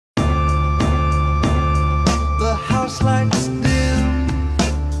lights dim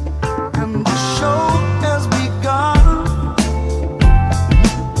and the show has begun.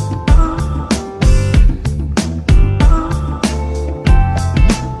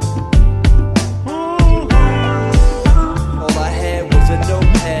 All I had was a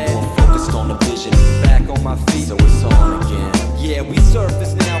notepad, more focused on the vision, back on my feet, so it's on again. Yeah, we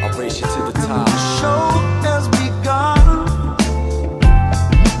surface now, I'll race you to the top. The show has begun.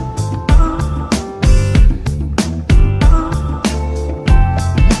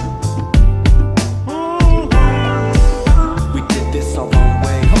 We did this our own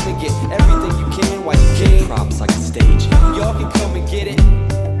way. Come and get everything you can while you can. Props like a stage. Y'all can come and get it.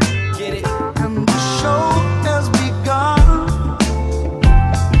 Get it. And the show has begun.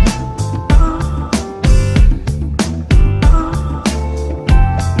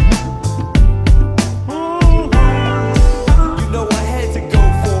 You know I had to go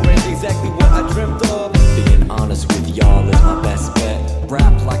for it, exactly what I dreamt of. Being honest with y'all is my best bet.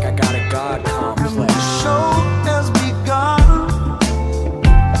 Rap like I got a God And the complex. show has begun.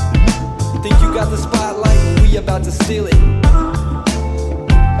 Think you got the spotlight when we about to steal it.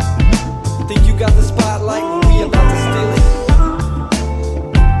 Think you got the spotlight when we about to steal it.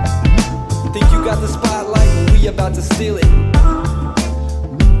 Think you got the spotlight when we about to steal it.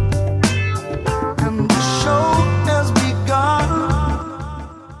 And the show has begun.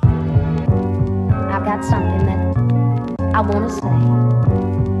 I've got something that I want to say.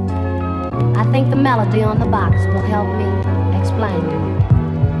 I think the melody on the box will help me explain.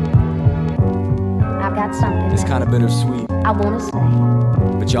 I've got something It's that kind of bittersweet, I want to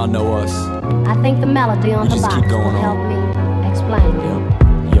say. but y'all know us. I think the melody on We the just box keep will going on. help me explain.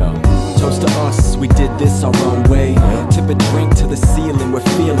 Yo, toast to us, we did this our own way. Tip a drink to the ceiling, we're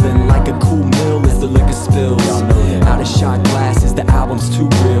feeling like a cool meal as the liquor spills. Out of shot glasses, the album's too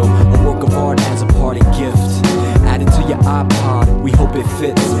real. A work of art as a party gift. Add it to your iPod, we hope it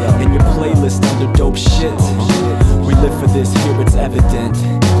fits in your playlist under dope shit. We live for this, here it's evident.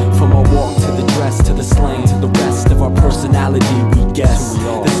 From our walk to the dress to the slang to the rest of our personality, we guess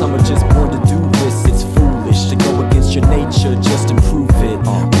that some are just born to do this. It's foolish to go against your nature, just improve it.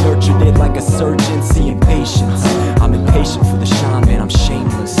 We nurtured it like a surgeon, seeing patience. I'm impatient for the shine, man, I'm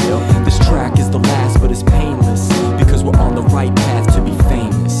shameless. This track is the last, but it's painless because we're on the right path to be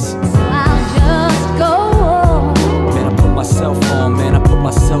famous. I'll just go on. Man, I put myself on, man, I put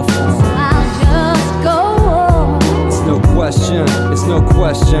myself on. I'll just go on. It's no question, it's no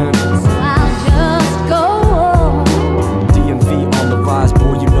question. I'll just go on. DMV on the rise,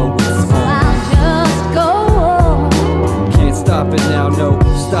 boy, you know what's on. I'll just go on. Can't stop it now, no,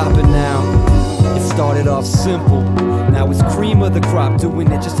 stop it now. It started off simple, now it's cream of the crop,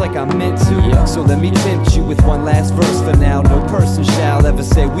 doing it just like I meant to. So let me tempt you with one last verse for now. No person shall ever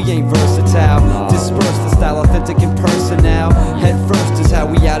say we ain't versatile. Disperse the style, authentic and personal. Head first is how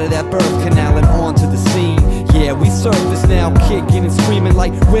we out of that birth canal and on to the scene. Yeah, we surface now, kicking and screaming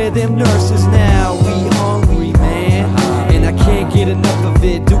like where them nurses now. We hungry, man, and I can't get enough of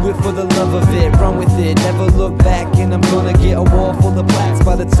it. Do it for the love of it, run with it, never look back. And I'm gonna get a wall full of plaques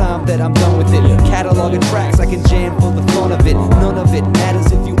by the time that I'm done with it. Catalog of tracks I can jam for the fun of it. None of it matters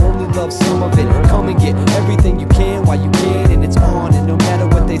if you only love some of it. Come and get everything you can while you can, and it's on. And no matter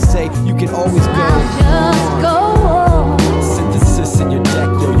what they say, you can always go I'll just on. go on. Synthesis in your deck,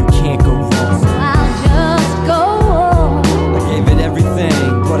 yo, you can't go wrong. I'll just go on. I gave it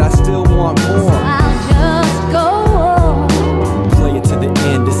everything, but I still want more. I'll just go on. Play it to the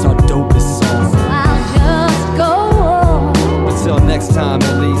end, it's our dopest song. I'll just go on. Until next time,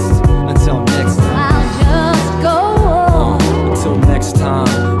 at least. Until next time. I'll just go on. Until next time,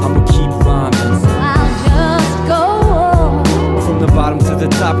 I'ma keep rhyming. I'll just go on. From the bottom to the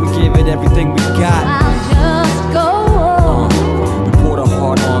top, we gave it everything we got.